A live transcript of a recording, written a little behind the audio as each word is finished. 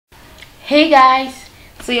Hey guys,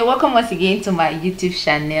 so you're welcome once again to my YouTube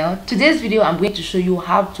channel. Today's video I'm going to show you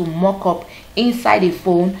how to mock up inside a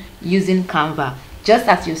phone using Canva, just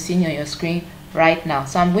as you're seeing on your screen right now.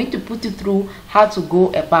 So I'm going to put you through how to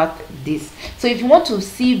go about this. So if you want to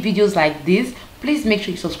see videos like this, please make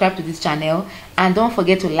sure you subscribe to this channel and don't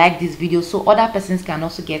forget to like this video so other persons can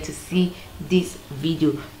also get to see this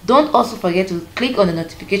video. Don't also forget to click on the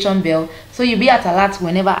notification bell so you'll be at alert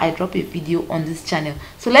whenever I drop a video on this channel.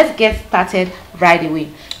 So let's get started right away.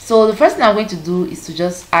 So the first thing I'm going to do is to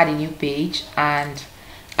just add a new page, and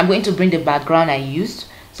I'm going to bring the background I used.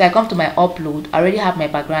 So I come to my upload. I already have my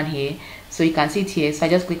background here, so you can see it here. So I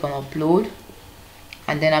just click on upload,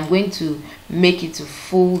 and then I'm going to make it to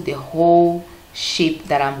full the whole shape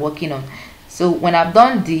that I'm working on. So when I've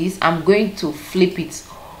done this, I'm going to flip it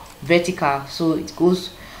vertical so it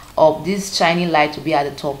goes up. This shiny light will be at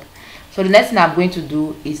the top. So the next thing I'm going to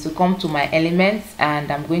do is to come to my elements,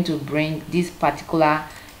 and I'm going to bring this particular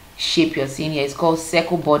shape you're seeing here. It's called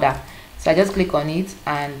circle border. So I just click on it,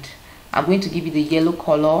 and I'm going to give it the yellow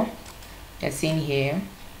color you're seeing here.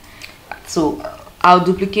 So I'll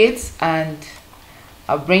duplicate and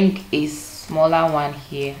I'll bring a smaller one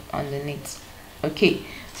here underneath. Okay,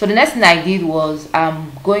 so the next thing I did was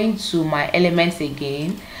I'm going to my elements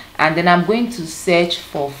again, and then I'm going to search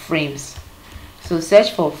for frames. So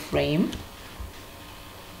search for frame.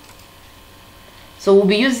 So we'll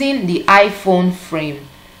be using the iPhone frame.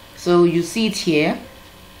 So you see it here.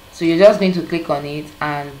 So you're just going to click on it,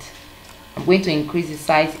 and I'm going to increase the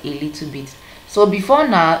size a little bit. So before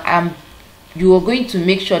now, you are going to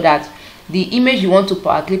make sure that the image you want to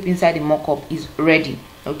power clip inside the mockup is ready.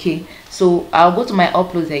 Okay, so I'll go to my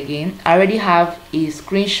uploads again. I already have a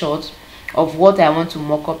screenshot of what I want to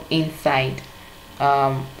mock up inside,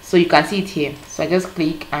 so you can see it here. So I just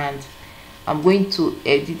click, and I'm going to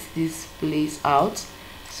edit this place out.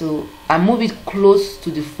 So I move it close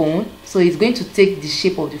to the phone, so it's going to take the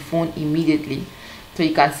shape of the phone immediately. So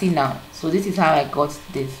you can see now. So this is how I got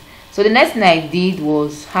this. So the next thing I did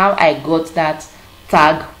was how I got that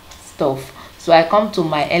tag stuff. So I come to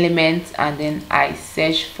my elements, and then I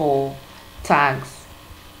search for tags.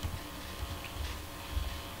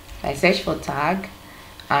 I search for tag,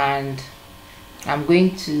 and I'm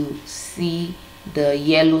going to see the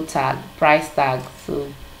yellow tag, price tag.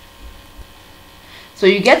 So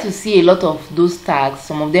you get to see a lot of those tags.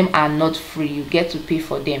 Some of them are not free, you get to pay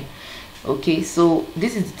for them. Okay, so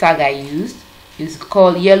this is the tag I used. It's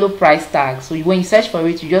called yellow price tag. So when you search for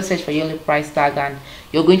it, you just search for yellow price tag, and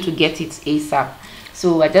you're going to get it ASAP.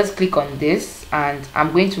 So I just click on this, and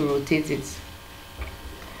I'm going to rotate it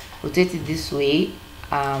this way.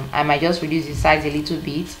 I might just reduce the size a little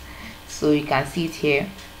bit so you can see it here.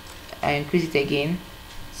 I increase it again.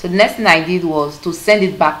 So the next thing I did was to send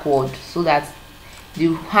it backward so that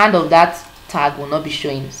the hand of that tag will not be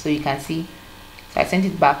showing. So you can see, so I sent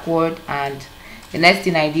it backward, and the next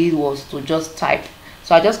thing I did was to just type.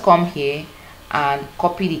 So I just come here and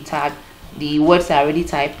copy the tag, the words I already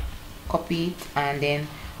typed, copy it, and then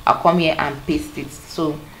I'll come here and paste it.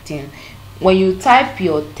 So when you type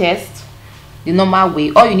your text the normal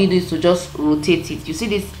way, all you need is to just rotate it. You see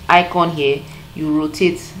this icon here, you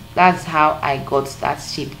rotate. That's how I got that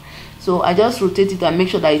shape. So I just rotate it and make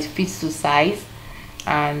sure that it fits to size,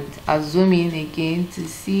 and I'll zoom in again to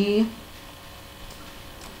see.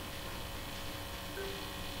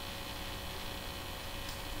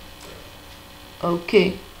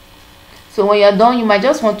 Okay, so when you're done, you might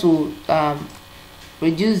just want to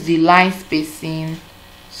reduce the line spacing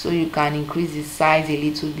so you can increase the size a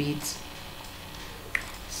little bit.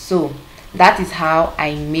 So that is how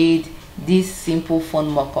I made this simple phone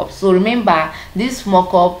mockup. So remember, this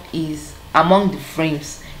mockup is among the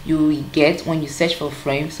frames you will get when you search for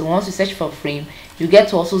frame. So once you search for frame, you get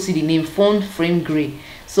to also see the name phone frame gray.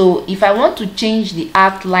 So if I want to change the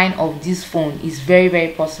outline of this phone, it's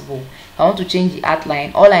very possible. If I want to change the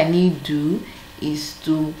outline, all I need to do is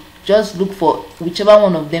to just look for whichever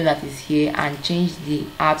one of them that is here and change the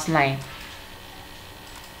outline.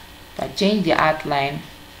 If I change the outline,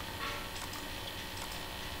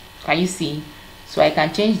 can you see? So I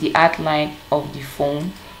can change the outline of the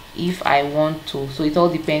phone if I want to. So it all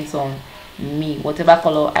depends on me, whatever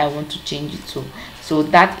color I want to change it to. So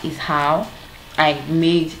that is how I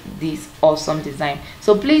made this awesome design.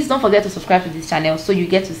 So please don't forget to subscribe to this channel so you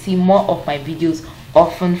get to see more of my videos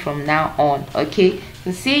often from now on. Okay,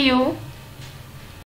 so see you.